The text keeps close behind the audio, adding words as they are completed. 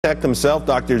Himself,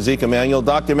 Dr. Ezekiel Emanuel.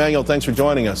 Dr. Emanuel, thanks for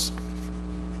joining us.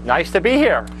 Nice to be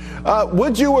here.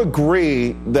 Would you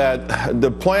agree that the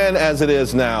plan as it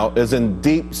is now is in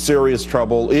deep, serious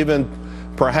trouble, even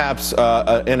perhaps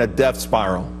in a death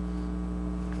spiral?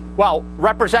 Well,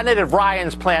 Representative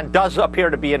Ryan's plan does appear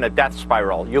to be in a death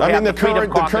spiral. The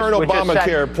current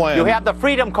Obamacare plan. You have the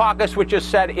Freedom Caucus, which has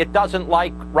said it doesn't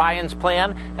like Ryan's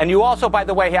plan. And you also, by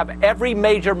the way, have every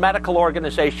major medical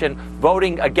organization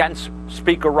voting against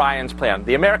Speaker Ryan's plan.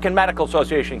 The American Medical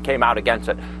Association came out against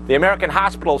it. The American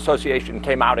Hospital Association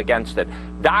came out against it.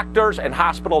 Doctors and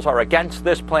hospitals are against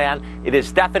this plan. It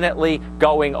is definitely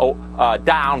going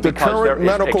down because there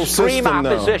is extreme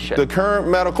opposition. The current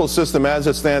medical system as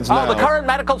it stands now. Oh, the current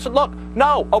medical system. Look,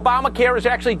 no, Obamacare is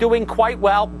actually doing quite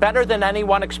well, better than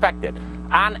anyone expected.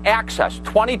 On access,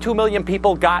 22 million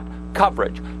people got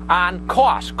coverage. On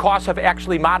costs have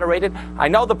actually moderated. I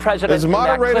know the president is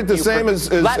moderated the same as.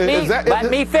 Let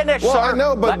me finish, well, sir. I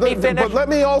know, but let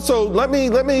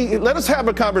us have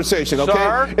a conversation, okay?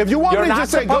 Sir, if you want me to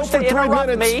just say go for 3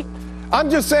 minutes. I'm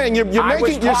just saying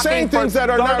you're saying things that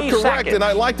are not correct, seconds. and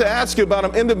I'd like to ask you about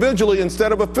them individually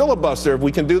instead of a filibuster, if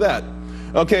we can do that.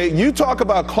 Okay, you talk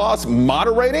about costs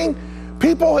moderating.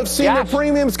 People have seen their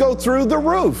premiums go through the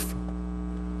roof.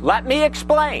 Let me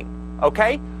explain,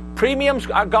 okay? Premiums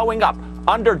are going up.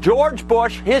 Under George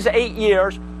Bush, his 8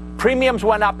 years, premiums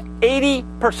went up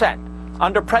 80%.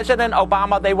 Under President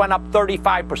Obama, they went up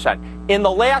 35%. In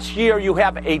the last year, you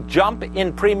have a jump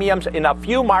in premiums in a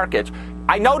few markets.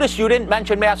 I noticed you didn't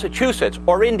mention Massachusetts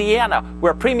or Indiana,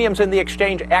 where premiums in the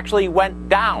exchange actually went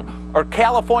down, or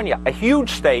California, a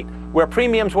huge state, where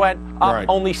premiums went up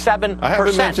only 7%. I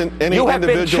haven't mentioned any You have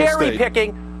been individual cherry state.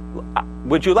 picking.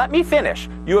 Would you let me finish?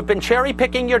 You have been cherry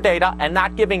picking your data and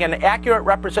not giving an accurate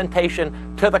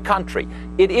representation to the country.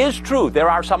 It is true there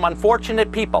are some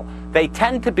unfortunate people. They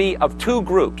tend to be of two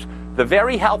groups. The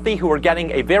very healthy who are getting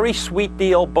a very sweet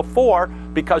deal before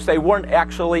because they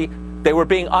were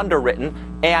being underwritten,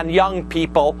 and young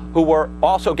people who were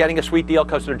also getting a sweet deal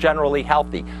because they're generally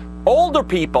healthy. Older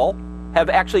people have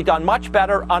actually done much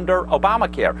better under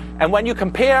Obamacare. And when you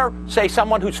compare, say,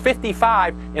 someone who's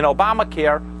 55 in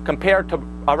Obamacare compared to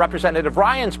Representative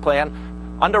Ryan's plan,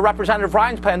 under Representative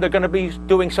Ryan's plan, they're going to be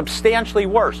doing substantially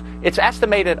worse. It's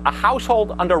estimated a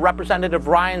household under Representative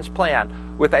Ryan's plan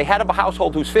with a head of a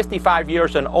household who's 55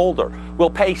 years and older will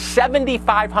pay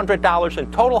 $7,500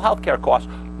 in total health care costs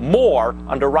more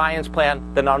under Ryan's plan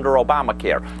than under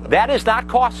Obamacare. That is not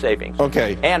cost savings.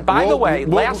 Okay. And by the way,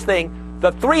 last thing,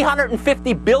 the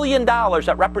 $350 billion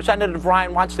that Representative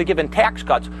Ryan wants to give in tax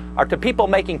cuts are to people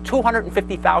making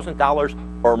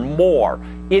 $250,000 or more.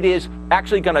 It is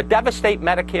actually going to devastate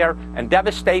Medicare and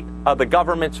devastate the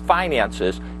government's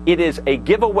finances. It is a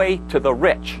giveaway to the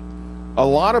rich. A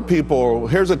lot of people,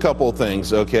 here's a couple of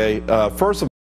things, okay? First of all,